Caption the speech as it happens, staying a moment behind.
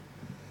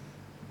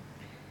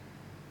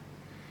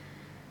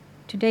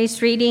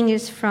Today's reading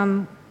is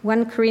from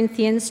 1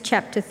 Corinthians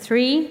chapter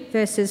 3,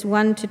 verses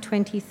 1 to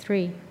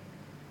 23.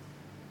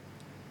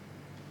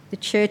 The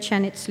church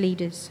and its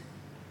leaders.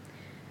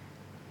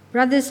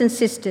 Brothers and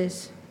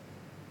sisters,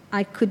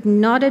 I could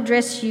not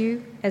address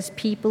you as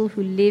people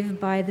who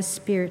live by the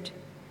Spirit,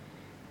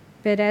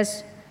 but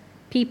as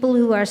people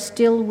who are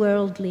still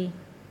worldly,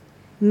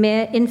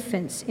 mere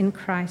infants in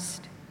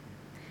Christ.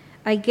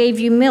 I gave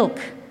you milk,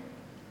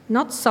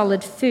 not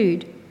solid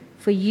food,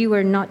 for you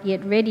are not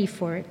yet ready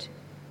for it.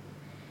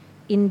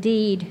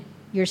 Indeed,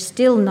 you're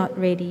still not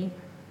ready.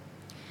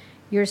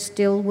 You're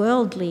still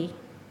worldly.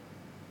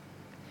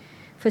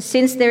 For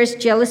since there is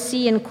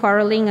jealousy and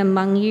quarreling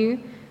among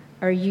you,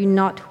 are you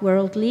not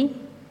worldly?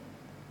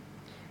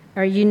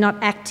 Are you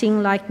not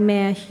acting like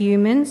mere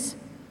humans?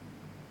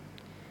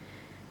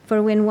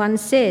 For when one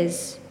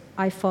says,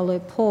 I follow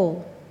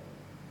Paul,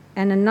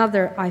 and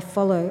another, I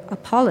follow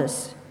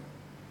Apollos,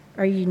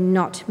 are you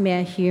not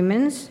mere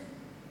humans?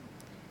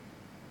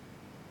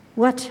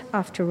 What,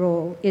 after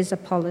all, is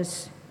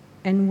Apollos,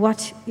 and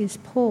what is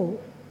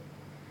Paul?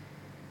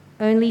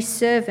 Only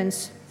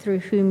servants through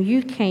whom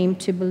you came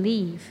to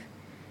believe,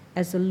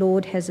 as the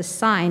Lord has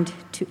assigned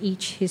to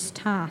each his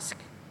task.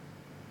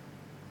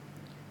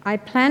 I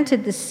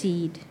planted the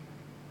seed,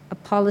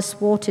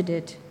 Apollos watered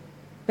it,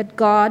 but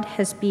God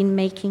has been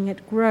making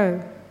it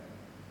grow.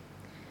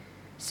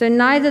 So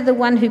neither the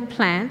one who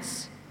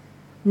plants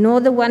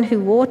nor the one who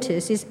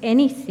waters is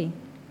anything,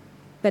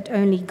 but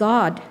only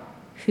God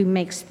who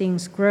makes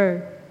things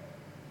grow.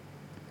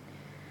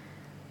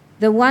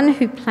 The one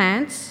who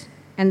plants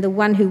and the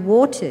one who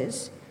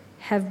waters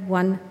have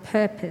one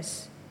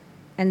purpose,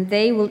 and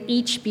they will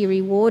each be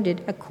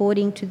rewarded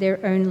according to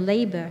their own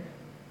labor.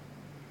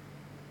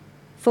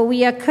 For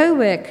we are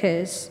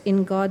co-workers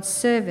in God's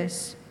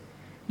service.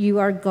 You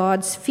are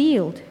God's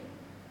field,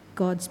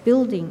 God's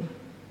building.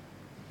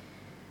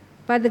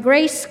 By the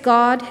grace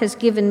God has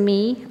given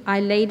me, I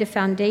laid a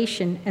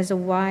foundation as a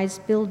wise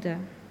builder,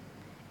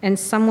 and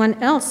someone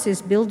else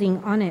is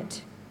building on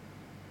it.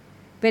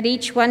 But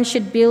each one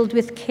should build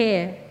with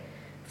care,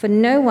 for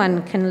no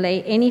one can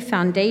lay any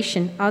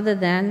foundation other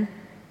than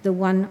the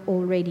one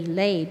already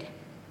laid,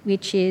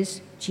 which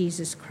is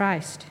Jesus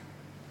Christ.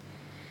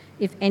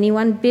 If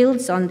anyone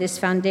builds on this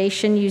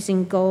foundation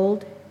using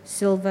gold,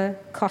 silver,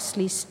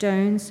 costly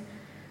stones,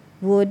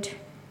 wood,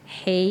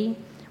 hay,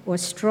 or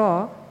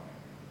straw,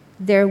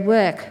 their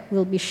work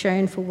will be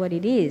shown for what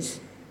it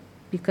is,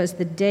 because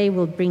the day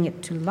will bring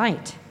it to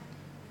light.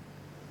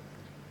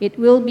 It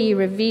will be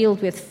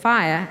revealed with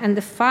fire, and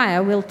the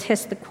fire will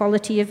test the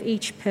quality of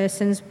each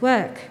person's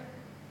work.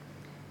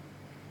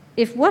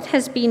 If what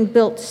has been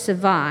built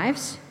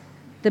survives,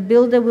 the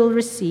builder will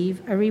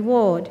receive a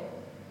reward.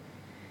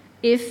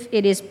 If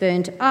it is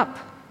burnt up,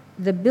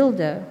 the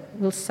builder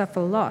will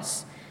suffer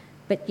loss,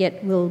 but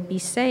yet will be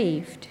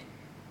saved,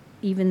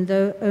 even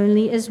though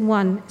only as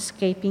one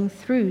escaping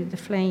through the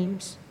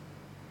flames.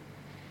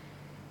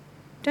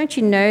 Don't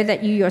you know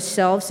that you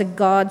yourselves are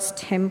God's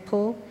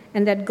temple,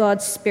 and that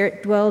God's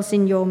Spirit dwells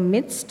in your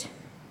midst?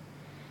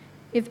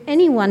 If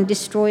anyone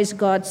destroys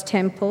God's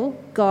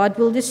temple, God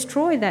will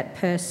destroy that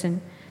person,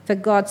 for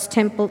God's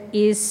temple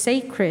is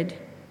sacred,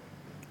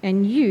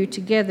 and you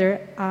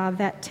together are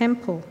that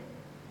temple.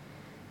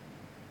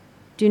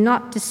 Do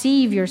not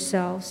deceive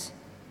yourselves.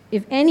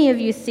 If any of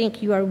you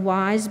think you are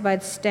wise by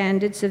the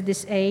standards of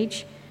this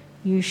age,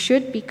 you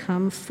should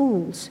become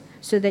fools,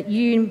 so that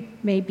you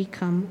may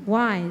become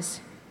wise.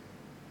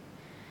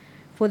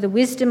 For the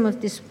wisdom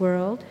of this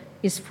world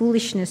is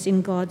foolishness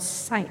in God's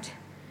sight.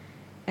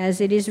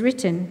 As it is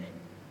written,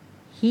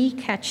 He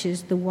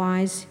catches the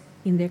wise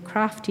in their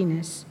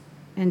craftiness.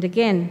 And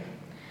again,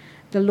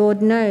 the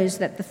Lord knows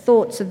that the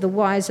thoughts of the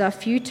wise are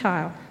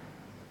futile.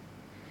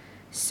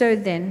 So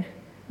then,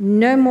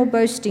 no more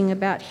boasting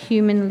about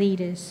human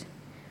leaders.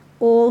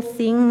 All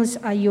things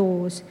are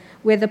yours,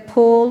 whether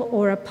Paul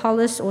or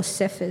Apollos or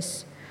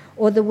Cephas,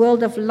 or the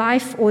world of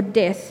life or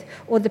death,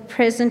 or the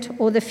present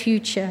or the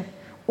future.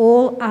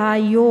 All are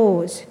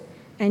yours,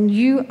 and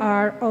you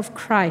are of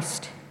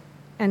Christ,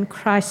 and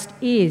Christ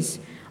is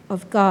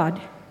of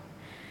God.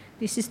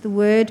 This is the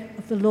word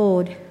of the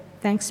Lord.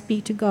 Thanks be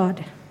to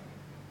God.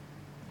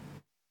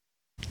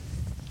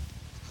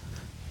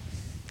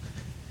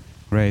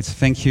 Great.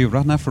 Thank you,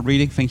 Radna, for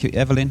reading. Thank you,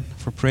 Evelyn,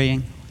 for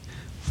praying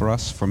for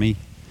us, for me.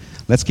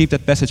 Let's keep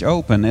that passage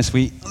open as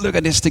we look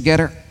at this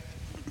together.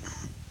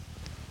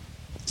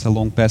 It's a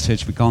long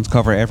passage. We can't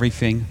cover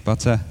everything,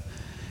 but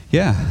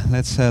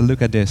let's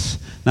look at this.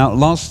 Now,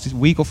 last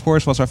week, of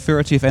course, was our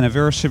 30th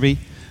anniversary.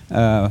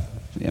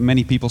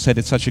 Many people said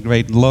it's such a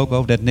great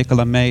logo that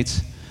Nicola made.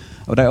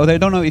 I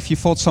don't know if you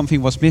thought something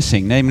was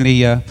missing,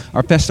 namely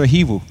our pastor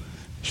Hiwu.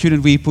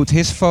 Shouldn't we put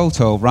his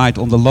photo right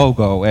on the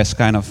logo as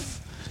kind of,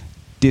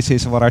 this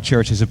is what our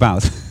church is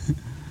about?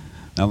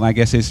 Now, my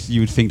guess is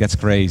you would think that's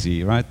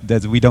crazy, right?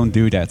 That we don't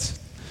do that.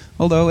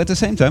 Although, at the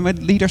same time,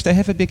 leaders, they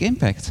have a big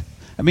impact.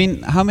 I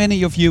mean, how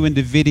many of you in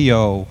the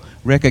video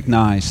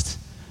recognized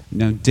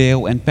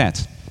Dale and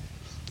Pat?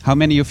 How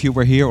many of you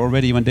were here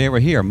already when they were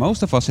here?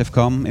 Most of us have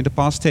come in the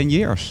past 10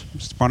 years.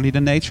 It's partly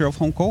the nature of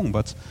Hong Kong,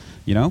 but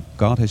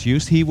God has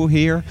used Hiwu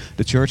here.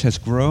 The church has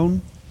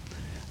grown.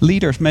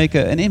 Leaders make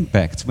an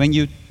impact. When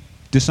you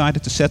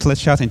decided to settle at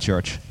Shatin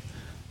Church,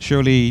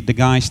 surely the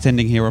guy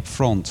standing here up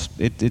front,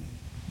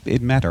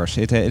 it matters.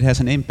 It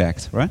has an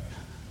impact, right?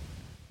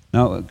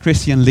 Now,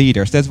 Christian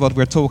leaders, that's what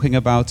we're talking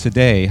about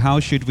today. How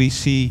should we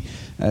see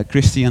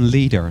Christian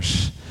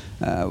leaders?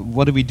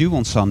 What do we do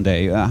on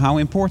Sunday? How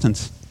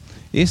important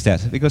is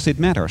that? Because it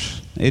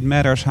matters. It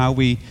matters how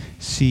we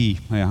see,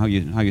 how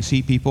you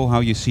see people, how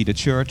you see the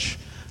church,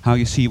 how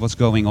you see what's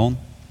going on.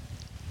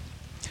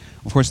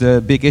 Of course,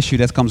 the big issue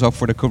that comes up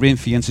for the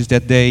Corinthians is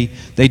that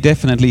they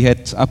definitely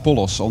had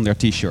Apollos on their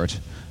t-shirt.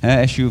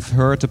 As you've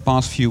heard the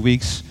past few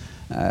weeks,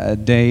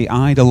 they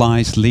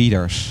idolized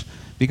leaders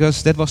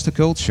because that was the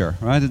culture,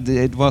 right?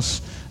 It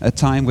was a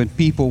time when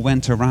people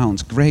went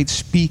around, great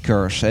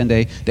speakers, and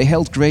they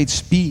held great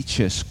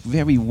speeches,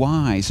 very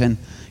wise, and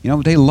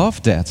they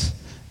loved that.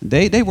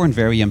 They weren't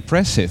very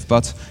impressive,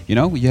 but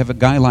you have a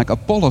guy like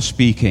Apollos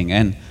speaking,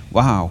 and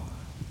wow,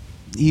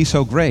 he's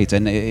so great.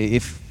 And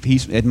if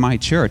he's at my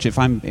church, if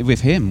I'm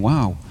with him,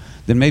 wow,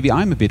 then maybe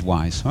I'm a bit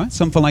wise, right?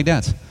 Something like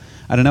that.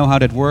 I don't know how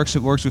that works.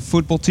 It works with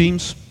football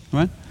teams,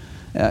 right?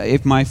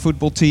 If my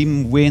football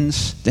team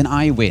wins, then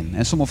I win,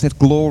 and some of that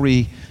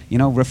glory,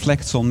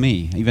 reflects on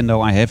me, even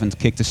though I haven't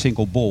kicked a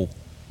single ball.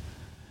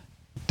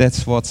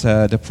 That's what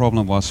the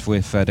problem was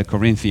with the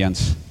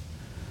Corinthians.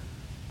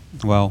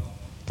 Well,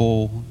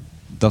 Paul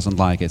doesn't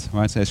like it,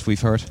 right? As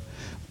we've heard,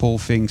 Paul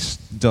thinks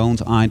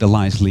don't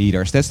idolize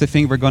leaders. That's the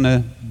thing we're going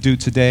to do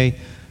today.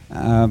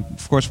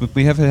 Of course,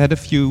 we have had a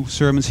few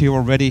sermons here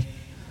already.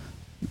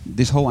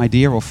 This whole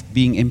idea of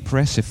being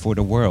impressive for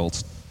the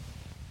world.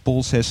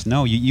 Paul says,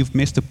 no, you've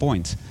missed the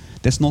point.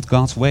 That's not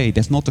God's way.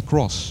 That's not the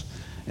cross.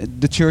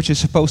 The church is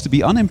supposed to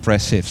be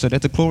unimpressive so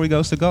that the glory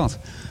goes to God.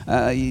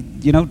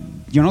 You're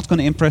not going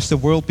to impress the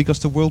world because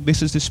the world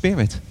misses the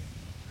spirit.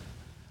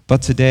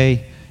 But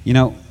today,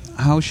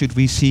 how should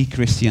we see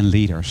Christian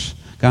leaders?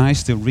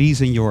 Guys, the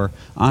reason you're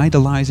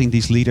idolizing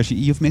these leaders,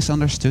 you've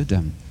misunderstood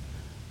them.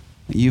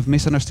 You've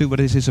misunderstood what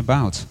this is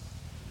about.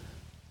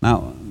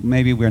 Now,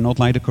 maybe we're not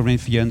like the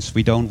Corinthians.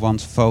 We don't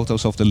want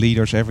photos of the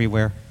leaders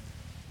everywhere.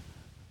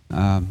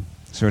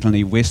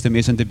 Certainly wisdom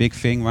isn't a big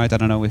thing, right? I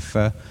don't know if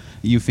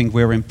you think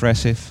we're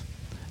impressive.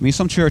 I mean,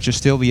 some churches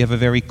still, we have a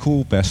very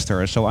cool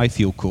pastor, so I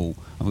feel cool.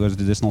 Because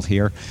that's not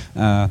here.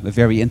 A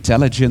very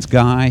intelligent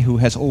guy who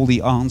has all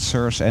the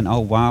answers, and oh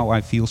wow, I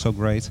feel so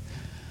great.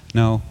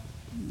 No,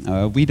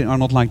 we are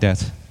not like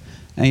that.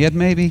 And yet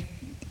maybe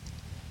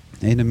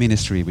in the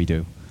ministry we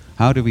do.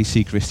 How do we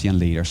see Christian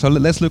leaders? So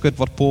let's look at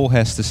what Paul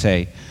has to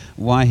say.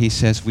 Why he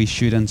says we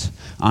shouldn't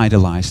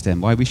idolize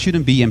them. Why we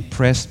shouldn't be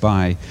impressed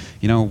by,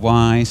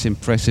 wise,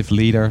 impressive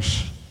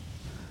leaders.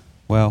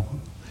 Well,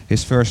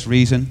 his first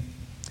reason,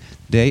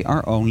 they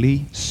are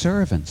only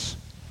servants.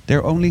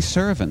 They're only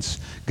servants.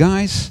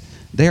 Guys,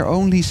 they're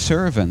only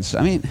servants.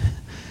 I mean,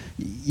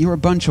 you're a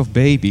bunch of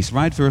babies,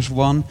 right? Verse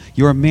 1,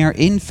 you're mere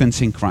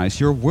infants in Christ.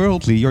 You're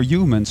worldly, you're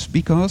humans,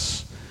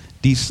 because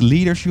these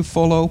leaders you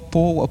follow,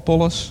 Paul,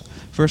 Apollos.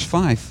 Verse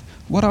 5,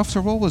 what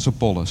after all is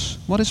Apollos?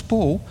 What is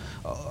Paul?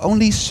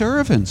 Only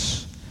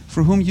servants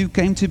for whom you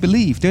came to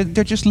believe.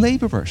 They're just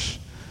laborers.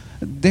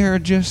 They're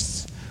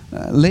just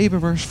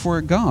laborers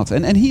for God.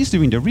 And he's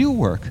doing the real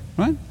work,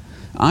 right?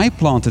 I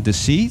planted the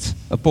seed,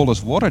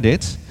 Apollos watered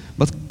it,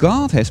 but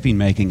God has been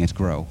making it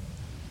grow.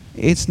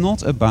 It's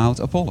not about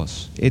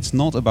Apollos. It's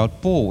not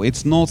about Paul.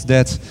 It's not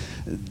that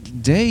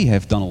they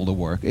have done all the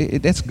work.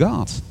 That's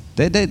God.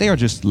 They are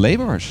just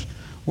laborers,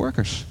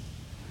 workers.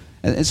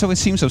 And so it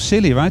seems so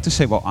silly, right, to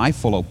say, well, I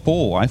follow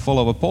Paul, I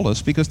follow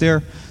Apollos, because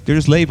they're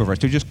just laborers,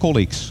 they're just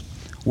colleagues,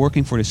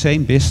 working for the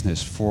same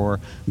business, for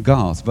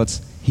God. But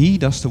he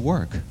does the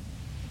work.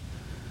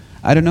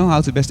 I don't know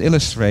how to best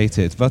illustrate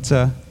it, but,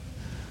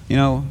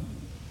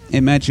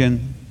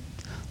 imagine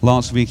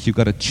last week you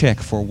got a check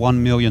for $1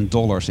 million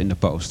in the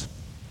post.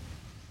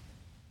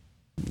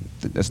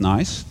 That's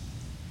nice.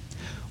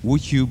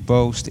 Would you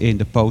boast in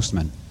the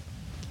postman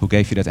who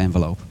gave you that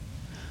envelope?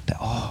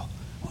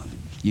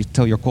 You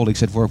tell your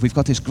colleagues at work, we've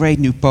got this great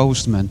new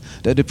postman.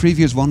 The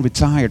previous one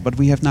retired, but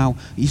we have now,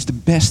 he's the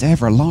best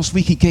ever. Last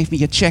week he gave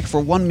me a check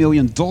for $1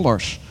 million.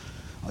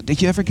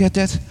 Did you ever get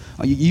that?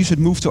 You should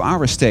move to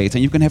our estate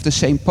and you can have the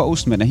same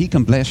postman and he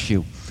can bless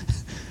you.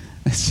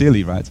 It's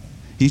silly, right?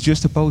 He's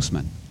just a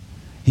postman.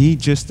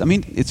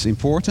 It's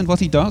important what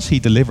he does. He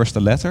delivers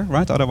the letter,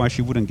 right? Otherwise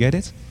you wouldn't get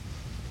it.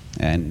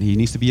 And he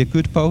needs to be a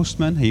good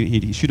postman.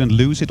 He shouldn't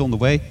lose it on the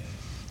way.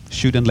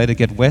 Shouldn't let it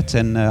get wet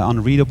and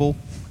unreadable.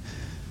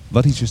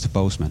 But he's just a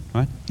postman,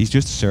 right? He's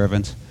just a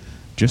servant,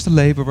 just a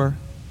laborer.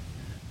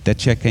 That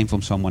check came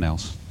from someone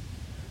else.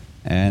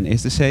 And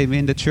it's the same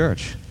in the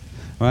church,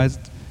 right?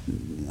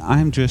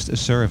 I'm just a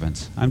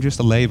servant. I'm just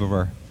a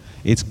laborer.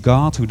 It's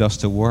God who does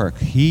the work.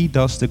 He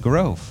does the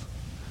growth.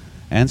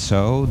 And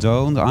so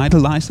don't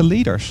idolize the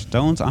leaders.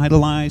 Don't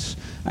idolize,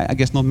 I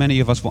guess not many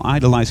of us will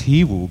idolize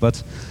He-Woo,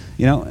 but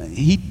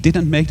he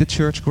didn't make the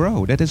church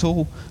grow. That is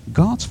all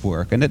God's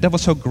work. And that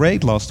was so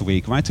great last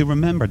week, right, to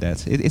remember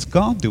that. It's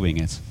God doing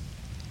it.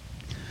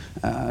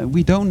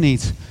 We don't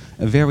need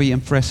a very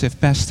impressive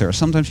pastor.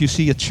 Sometimes you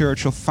see a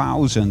church of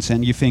thousands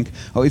and you think,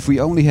 oh, if we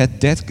only had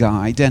that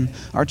guy, then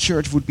our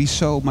church would be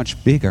so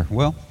much bigger.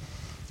 Well,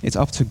 it's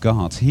up to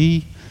God.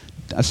 He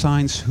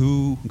assigns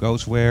who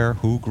goes where,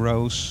 who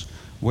grows,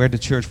 where the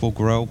church will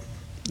grow.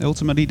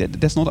 Ultimately,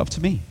 that's not up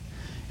to me.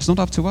 It's not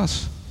up to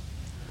us.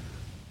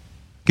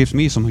 Gives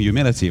me some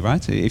humility,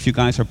 right? If you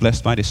guys are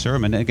blessed by this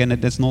sermon, again,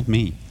 that's not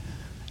me.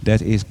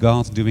 That is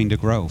God doing the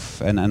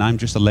growth, and I'm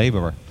just a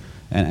laborer.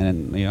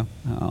 And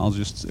I'll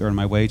just earn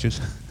my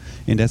wages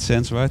in that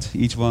sense, right?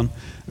 Each one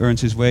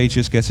earns his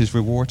wages, gets his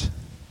reward.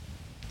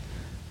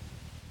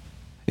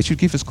 It should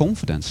give us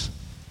confidence.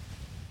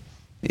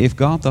 If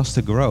God does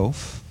the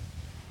growth,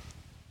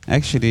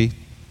 actually,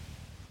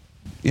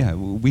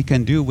 we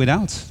can do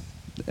without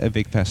a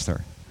big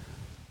pastor.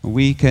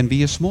 We can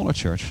be a smaller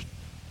church.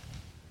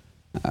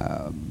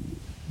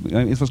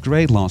 It was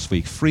great last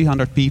week,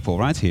 300 people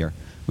right here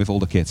with all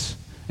the kids.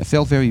 It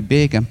felt very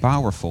big and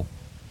powerful.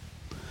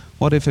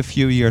 What if a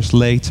few years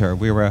later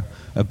we were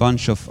a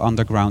bunch of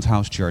underground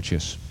house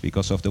churches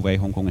because of the way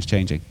Hong Kong is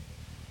changing?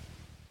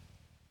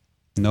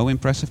 No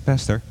impressive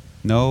pastor,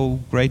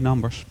 no great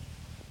numbers.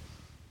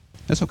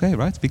 That's okay,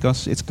 right?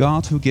 Because it's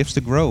God who gives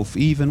the growth,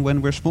 even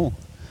when we're small.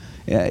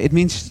 It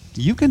means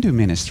you can do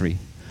ministry.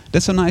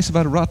 That's so nice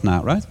about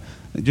Ratna, right?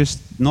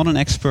 Just not an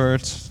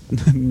expert,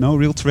 no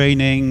real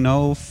training,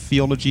 no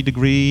theology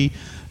degree,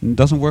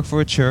 doesn't work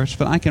for a church,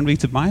 but I can read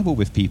the Bible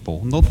with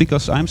people, not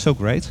because I'm so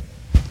great.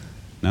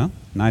 No,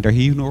 neither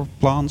he who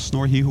plants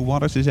nor he who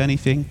waters is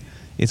anything.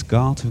 It's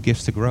God who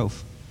gives the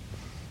growth.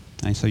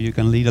 And so you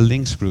can lead a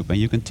links group, and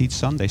you can teach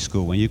Sunday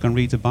school, and you can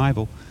read the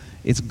Bible.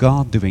 It's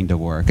God doing the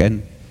work.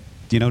 And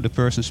the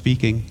person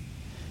speaking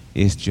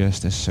is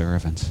just a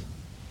servant.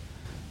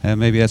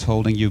 Maybe that's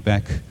holding you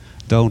back.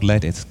 Don't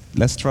let it.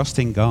 Let's trust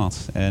in God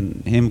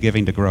and Him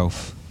giving the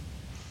growth.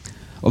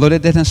 Although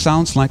that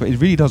sounds like it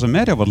really doesn't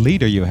matter what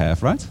leader you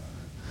have, right?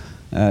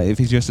 If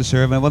he's just a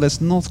servant, well,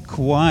 that's not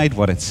quite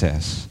what it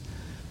says.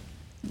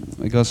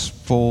 Because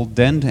Paul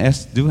then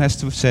has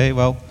to say,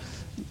 well,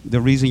 the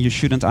reason you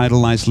shouldn't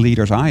idolize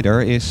leaders either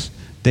is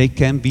they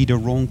can be the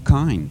wrong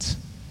kind.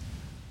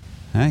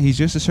 He's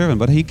just a servant,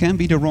 but he can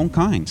be the wrong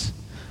kind.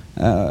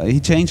 He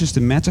changes the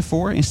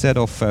metaphor. Instead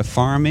of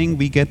farming,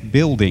 we get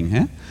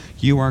building.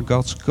 You are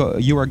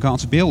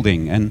God's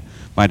building, and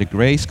by the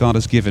grace God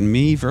has given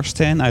me, verse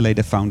 10, I lay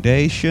the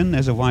foundation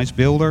as a wise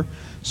builder.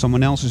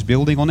 Someone else is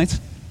building on it.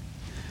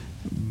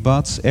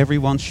 But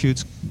everyone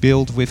should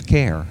build with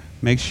care.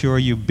 Make sure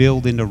you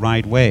build in the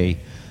right way.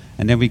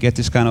 And then we get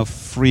this kind of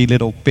three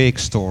little pig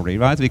story,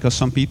 right? Because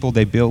some people,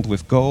 they build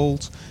with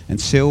gold and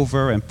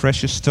silver and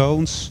precious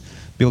stones,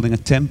 building a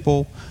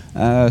temple.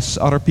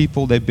 Other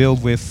people, they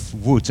build with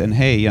wood and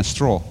hay and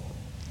straw.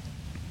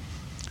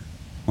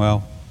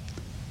 Well,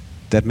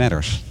 that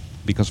matters.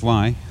 Because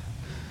why?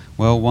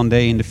 Well, one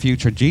day in the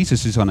future,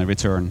 Jesus is going to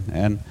return.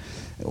 And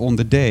on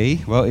the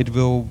day, well,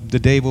 the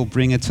day will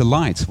bring it to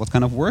light, what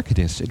kind of work it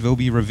is. It will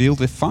be revealed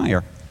with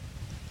fire.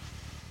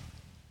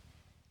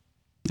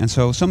 And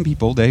so some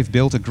people, they've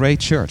built a great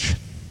church.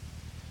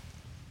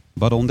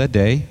 But on that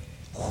day,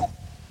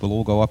 will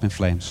all go up in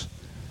flames.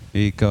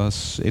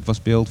 Because it was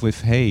built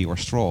with hay or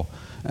straw.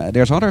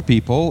 There's other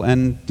people,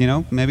 and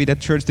maybe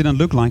that church didn't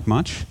look like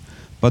much,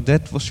 but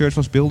church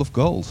was built of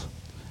gold,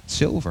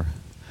 silver.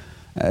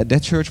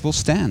 That church will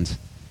stand.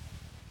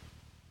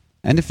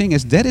 And the thing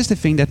is, that is the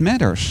thing that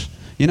matters.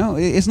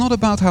 It's not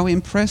about how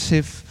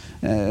impressive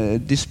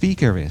the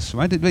speaker is,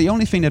 right? The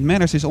only thing that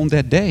matters is on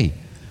that day.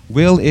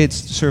 Will it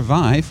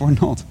survive or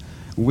not?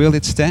 Will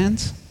it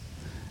stand?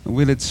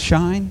 Will it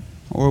shine?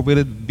 Or will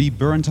it be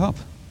burnt up?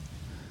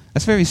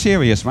 That's very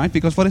serious, right?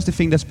 Because what is the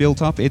thing that's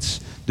built up? It's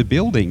the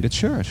building, the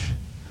church.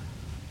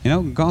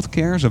 God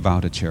cares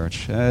about the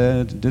church.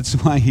 That's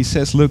why he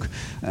says, look,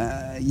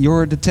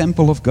 you're the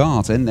temple of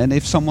God. And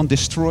if someone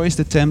destroys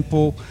the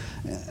temple,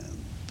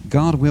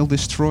 God will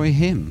destroy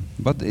him.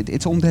 But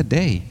it's on that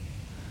day.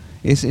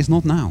 It's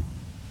not now.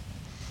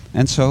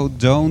 And so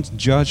don't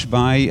judge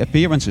by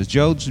appearances.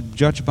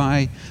 Judge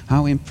by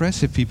how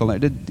impressive people are.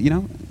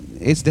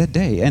 It's that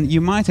day. And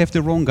you might have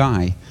the wrong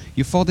guy.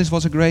 You thought this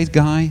was a great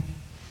guy.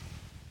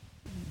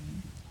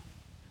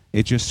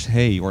 It's just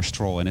hay or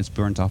straw and it's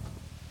burnt up.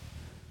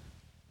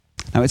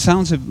 Now it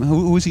sounds,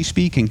 who is he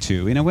speaking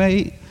to? In a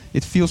way,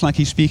 it feels like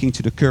he's speaking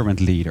to the current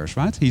leaders,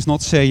 right? He's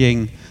not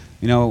saying,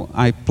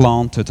 I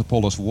planted,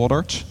 Apollos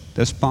watered.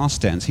 That's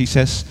past tense. He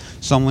says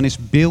someone is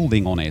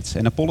building on it,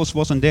 and Apollos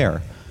wasn't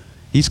there.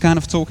 He's kind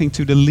of talking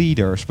to the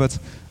leaders, but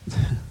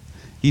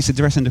he's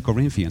addressing the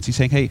Corinthians. He's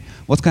saying, hey,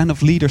 what kind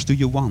of leaders do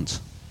you want?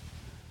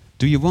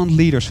 Do you want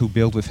leaders who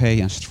build with hay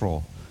and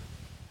straw?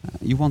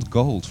 You want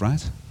gold,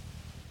 right?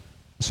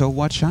 So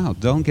watch out.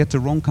 Don't get the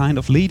wrong kind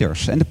of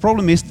leaders. And the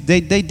problem is they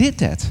did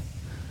that.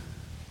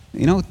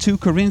 You know, 2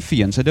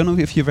 Corinthians, I don't know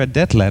if you read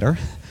that letter.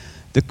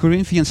 The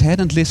Corinthians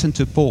hadn't listened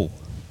to Paul.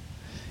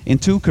 In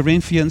 2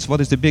 Corinthians,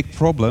 what is the big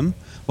problem?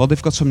 Well,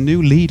 they've got some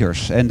new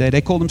leaders, and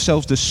they call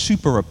themselves the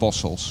super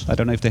apostles. I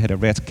don't know if they had a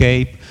red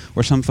cape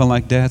or something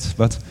like that,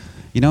 but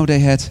you know, they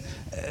had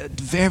a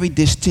very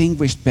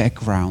distinguished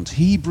background,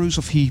 Hebrews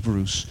of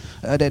Hebrews.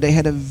 They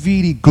had a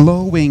really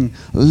glowing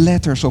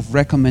letters of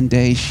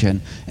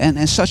recommendation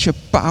and such a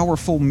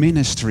powerful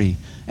ministry.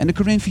 And the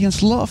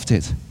Corinthians loved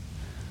it.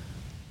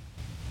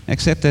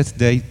 Except that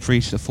they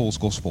preached a false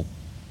gospel.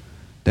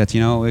 That,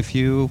 you know, if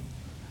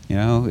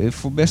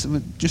for best,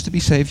 just to be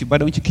safe, why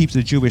don't you keep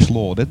the Jewish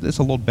law? That's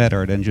a lot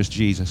better than just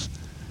Jesus.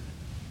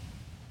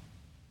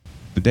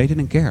 But they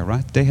didn't care,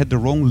 right? They had the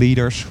wrong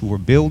leaders who were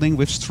building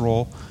with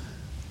straw.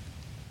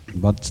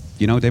 But,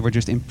 you know, they were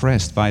just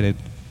impressed by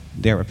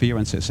their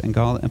appearances. And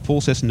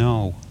Paul says,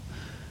 no.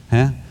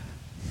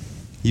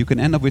 You can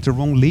end up with the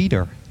wrong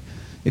leader.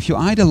 If you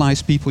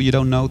idolize people, you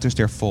don't notice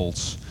their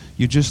faults.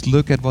 You just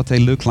look at what they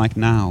look like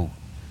now.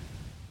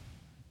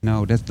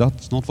 No,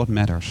 that's not what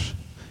matters.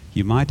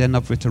 You might end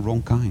up with the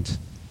wrong kind.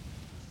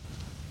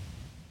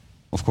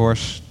 Of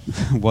course,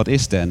 what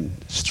is then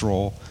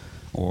straw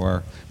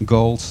or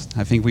gold?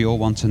 I think we all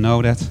want to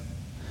know that.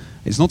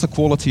 It's not the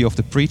quality of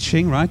the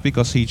preaching, right?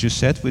 Because he just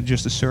said we're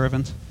just a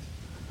servant.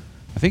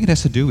 I think it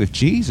has to do with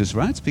Jesus,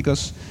 right?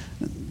 Because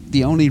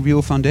the only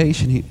real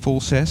foundation, Paul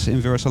says in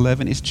verse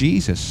 11, is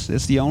Jesus.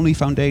 That's the only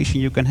foundation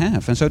you can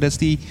have. And so that's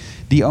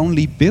the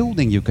only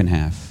building you can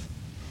have.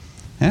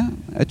 Yeah?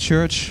 A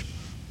church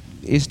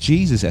is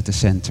Jesus at the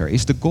center,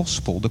 is the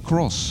gospel, the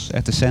cross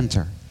at the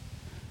center.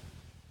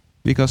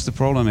 Because the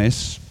problem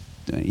is,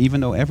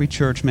 even though every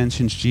church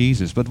mentions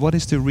Jesus, but what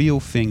is the real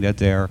thing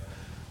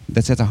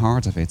that's at the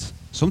heart of it?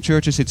 Some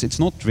churches, it's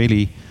not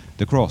really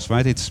the cross,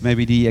 right? It's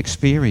maybe the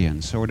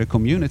experience or the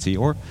community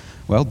or,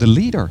 well, the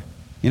leader.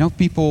 You know,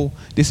 people,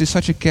 this is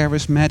such a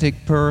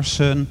charismatic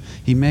person.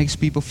 He makes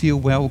people feel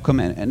welcome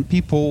and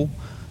people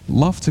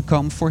love to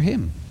come for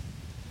him.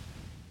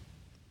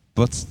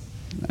 But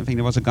I think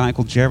there was a guy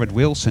called Jared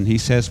Wilson. He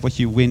says what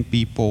you win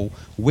people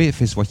with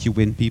is what you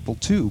win people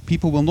to.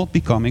 People will not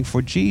be coming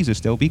for Jesus.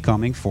 They'll be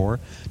coming for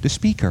the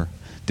speaker.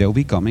 They'll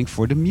be coming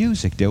for the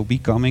music. They'll be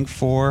coming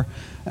for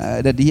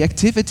the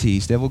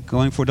activities. They will be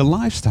going for the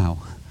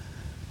lifestyle.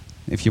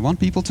 If you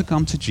want people to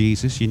come to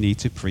Jesus, you need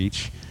to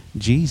preach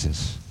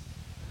Jesus,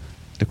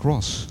 the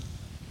cross.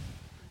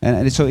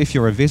 And so if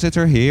you're a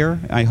visitor here,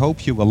 I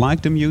hope you will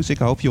like the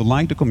music, I hope you'll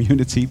like the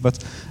community,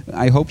 but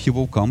I hope you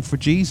will come for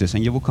Jesus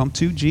and you will come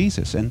to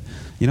Jesus and,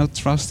 you know,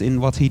 trust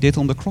in what he did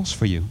on the cross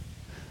for you.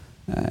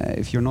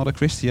 If you're not a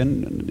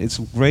Christian, it's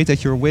great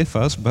that you're with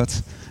us,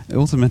 but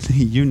ultimately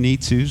you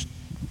need to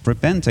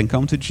repent and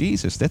come to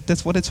Jesus.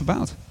 That's what it's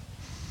about.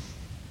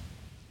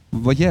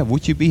 But yeah,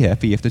 would you be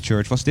happy if the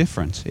church was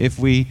different? If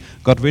we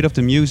got rid of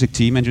the music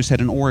team and just had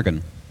an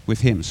organ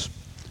with hymns,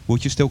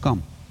 would you still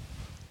come?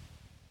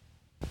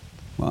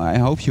 Well, I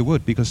hope you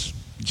would, because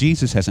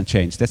Jesus hasn't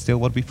changed. That's still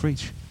what we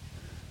preach.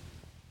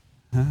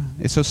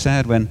 It's so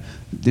sad when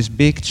this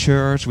big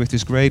church with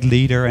this great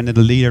leader and then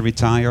the leader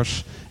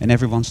retires and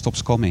everyone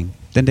stops coming.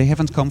 Then they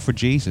haven't come for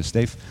Jesus.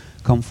 They've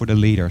come for the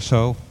leader.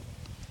 So,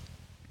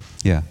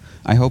 yeah,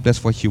 I hope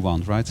that's what you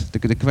want, right?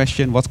 The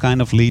question, what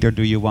kind of leader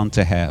do you want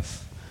to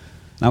have?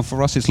 Now,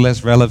 for us, it's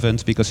less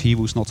relevant because he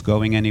was not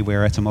going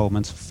anywhere at the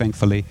moment,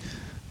 thankfully.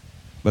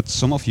 But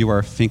some of you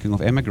are thinking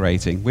of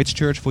emigrating. Which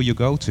church will you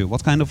go to?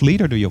 What kind of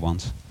leader do you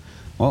want?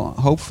 Well,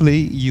 hopefully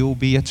you'll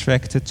be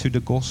attracted to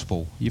the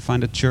gospel. You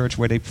find a church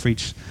where they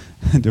preach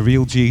the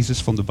real Jesus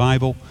from the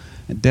Bible.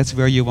 And that's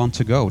where you want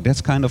to go.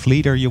 That's kind of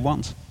leader you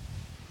want.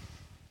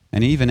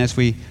 And even as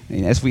we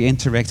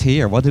interact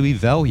here, what do we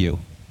value?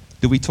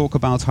 Do we talk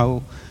about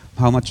how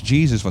much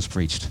Jesus was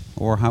preached?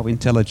 Or how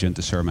intelligent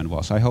the sermon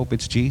was? I hope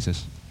it's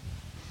Jesus.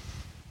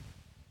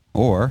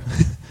 Or,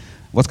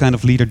 what kind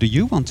of leader do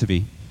you want to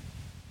be?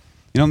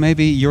 You know,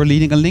 maybe you're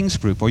leading a Links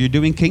group, or you're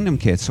doing Kingdom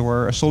Kids,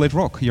 or a Solid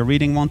Rock. You're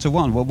reading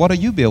one-to-one. Well, what are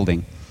you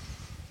building?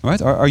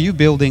 Right? Are you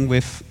building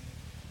with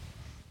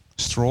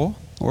straw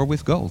or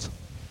with gold?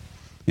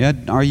 Yeah,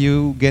 are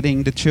you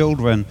getting the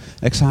children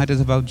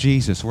excited about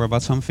Jesus or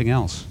about something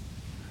else?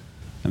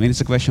 I mean, it's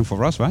a question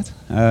for us, right?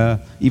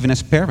 Even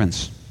as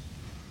parents.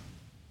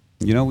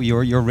 You know,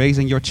 you're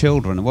raising your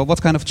children. Well,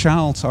 what kind of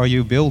child are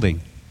you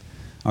building?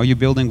 Are you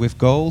building with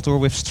gold or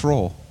with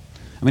straw?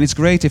 I mean, it's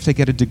great if they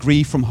get a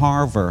degree from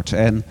Harvard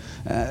and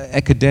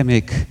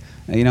academic,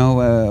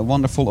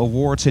 wonderful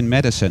awards in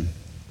medicine.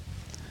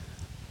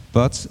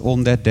 But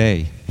on that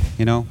day,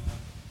 you know,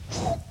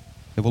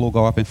 it will all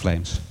go up in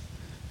flames.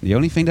 The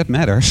only thing that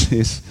matters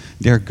is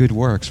their good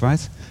works,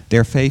 right?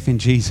 Their faith in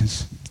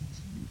Jesus.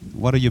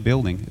 What are you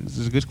building? This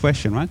is a good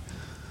question, right?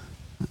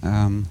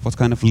 What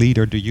kind of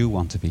leader do you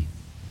want to be?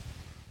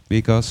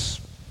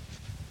 Because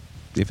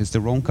if it's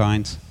the wrong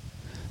kind,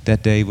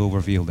 that day will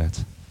reveal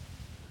that.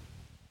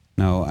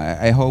 No,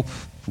 I hope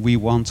we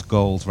want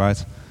gold,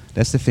 right?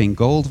 That's the thing.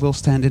 Gold will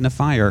stand in the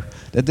fire.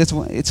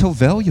 It's so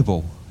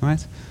valuable,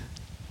 right?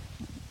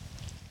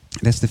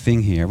 That's the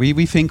thing here.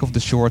 We think of the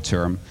short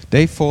term.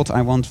 They thought,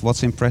 I want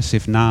what's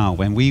impressive now,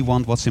 and we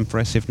want what's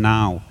impressive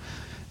now.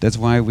 That's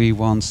why we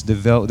want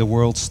the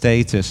world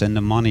status and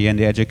the money and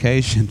the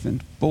education.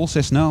 And Paul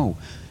says, no,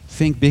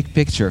 think big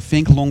picture,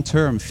 think long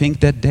term, think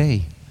that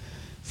day,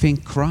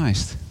 think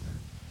Christ.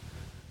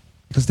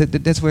 Because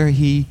that's where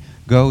he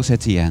goes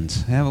at the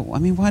end. I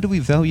mean, why do we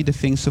value the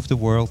things of the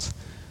world?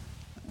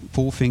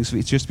 Paul thinks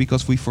it's just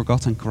because we've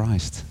forgotten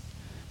Christ.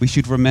 We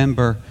should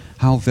remember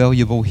how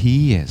valuable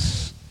he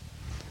is.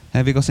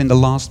 Because in the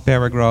last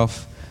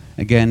paragraph,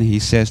 again, he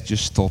says,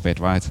 just stop it,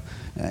 right?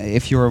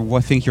 If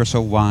you think you're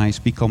so wise,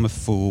 become a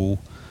fool.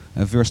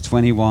 Verse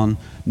 21,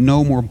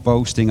 no more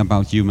boasting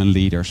about human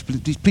leaders.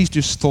 Please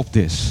just stop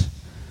this.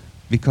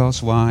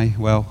 Because why?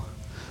 Well,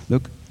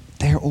 look,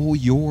 they're all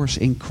yours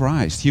in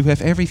Christ. You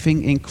have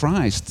everything in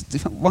Christ.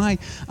 Why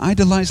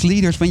idolize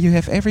leaders when you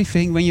have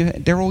everything,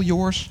 they're all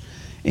yours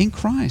in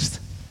Christ?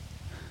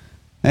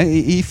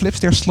 He flips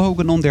their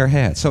slogan on their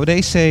head. So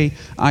they say,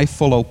 I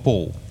follow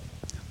Paul.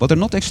 But they're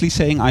not actually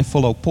saying, I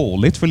follow Paul.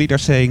 Literally, they're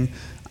saying,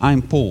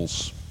 I'm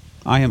Paul's.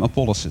 I am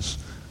Apollos'.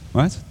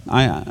 Right?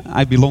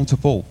 I belong to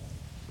Paul.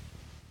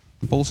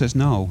 And Paul says,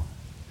 no,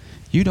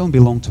 you don't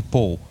belong to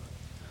Paul.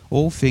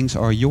 All things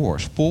are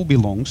yours. Paul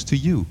belongs to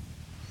you.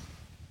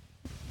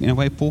 In a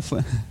way, Paul,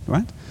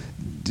 right?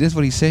 That's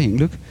what he's saying.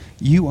 Look,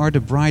 you are the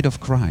bride of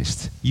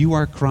Christ. You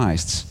are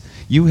Christ's.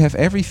 You have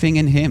everything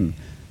in him.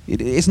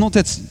 It's not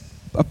that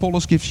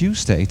Apollos gives you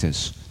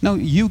status. No,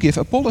 you give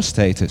Apollos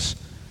status.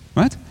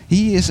 Right?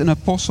 He is an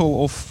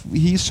apostle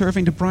he is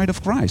serving the bride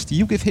of Christ.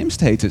 You give him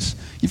status.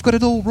 You've got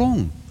it all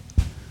wrong.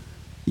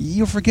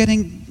 You're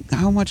forgetting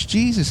how much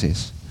Jesus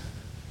is.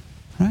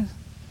 Right?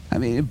 I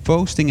mean,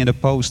 boasting in a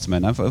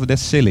postman,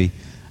 that's silly.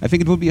 I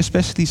think it would be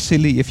especially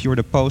silly if you're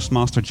the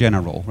postmaster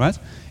general, right?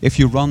 If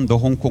you run the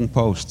Hong Kong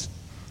Post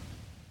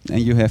and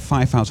you have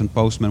 5,000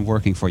 postmen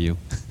working for you.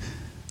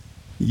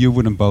 You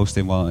wouldn't boast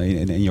in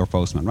your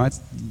postman, right?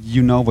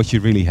 You know what you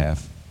really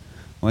have.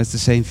 Well, it's the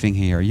same thing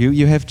here.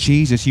 You have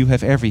Jesus, you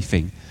have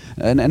everything.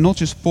 And not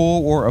just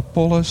Paul or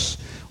Apollos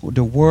or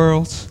the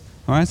world,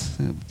 right?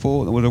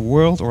 Paul, or the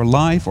world or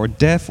life or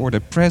death or the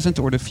present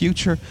or the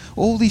future.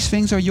 All these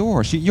things are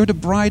yours. You're the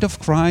bride of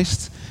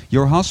Christ.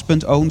 Your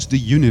husband owns the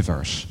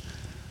universe.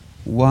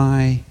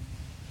 Why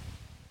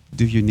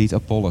do you need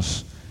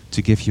Apollos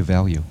to give you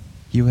value?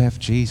 You have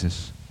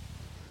Jesus.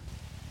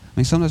 I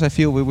mean, sometimes I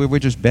feel we're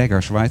just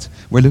beggars, right?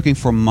 We're looking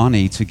for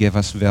money to give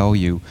us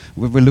value.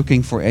 We're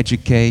looking for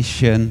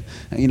education.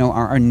 You know,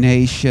 our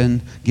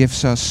nation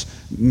gives us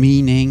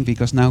meaning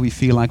because now we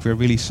feel like we're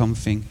really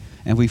something,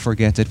 and we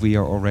forget that we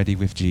are already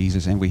with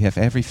Jesus and we have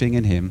everything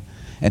in him,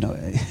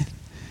 and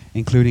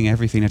including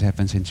everything that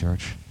happens in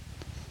church.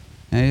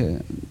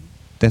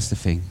 That's the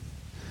thing.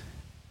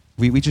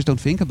 We just don't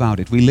think about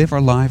it. We live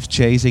our lives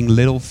chasing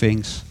little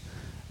things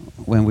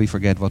when we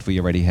forget what we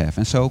already have.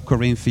 And so,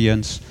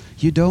 Corinthians,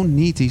 you don't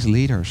need these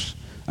leaders.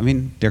 I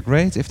mean, they're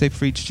great if they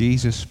preach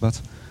Jesus,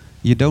 but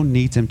you don't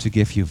need them to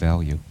give you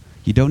value.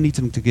 You don't need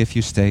them to give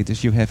you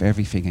status. You have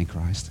everything in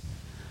Christ.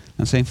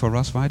 And same for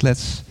us, right?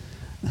 Let's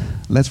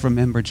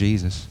remember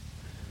Jesus.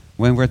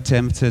 When we're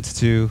tempted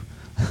to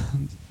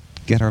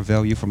get our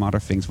value from other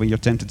things, when you're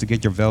tempted to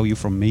get your value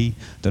from me,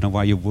 don't know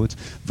why you would,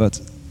 but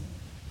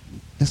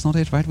that's not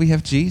it, right? We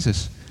have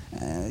Jesus.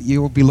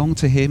 You belong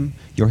to him.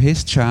 You're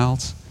his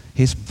child,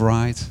 his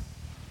bride.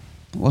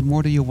 What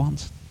more do you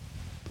want?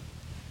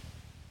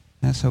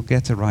 And so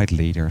get the right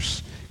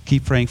leaders.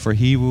 Keep praying for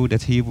Hebrew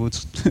that he would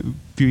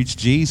preach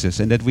Jesus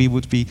and that we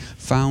would be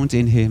found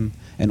in him,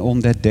 and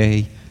on that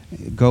day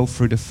go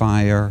through the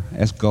fire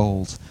as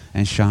gold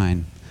and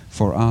shine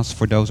for us,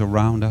 for those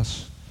around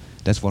us.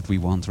 That's what we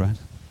want, right?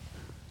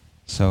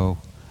 So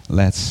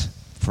let's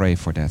pray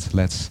for that.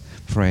 Let's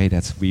pray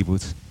that we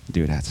would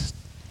do that.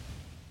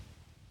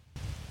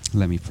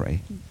 Let me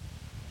pray.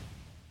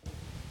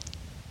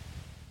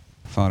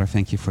 Father,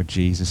 thank you for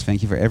Jesus.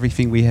 Thank you for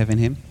everything we have in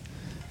him.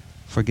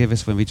 Forgive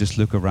us when we just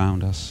look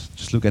around us,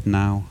 just look at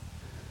now.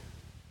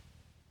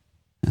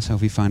 And so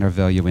we find our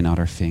value in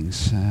other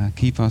things.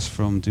 Keep us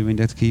from doing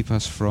that. Keep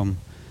us from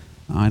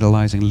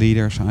idolizing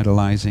leaders,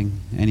 idolizing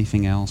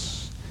anything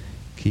else.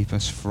 Keep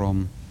us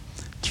from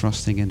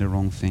trusting in the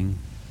wrong thing.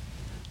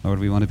 Lord,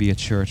 we want to be a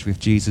church with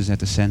Jesus at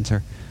the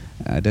center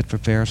that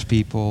prepares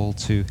people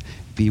to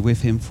be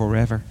with him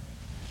forever,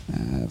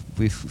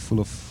 full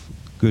of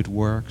good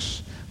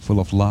works, full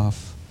of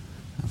love,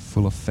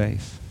 full of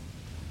faith.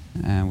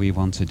 And we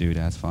want to do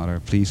that,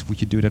 Father. Please, would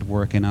you do that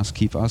work in us?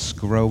 Keep us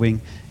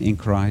growing in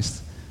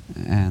Christ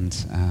and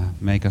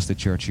make us the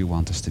church you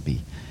want us to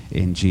be.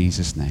 In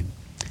Jesus' name.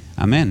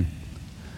 Amen.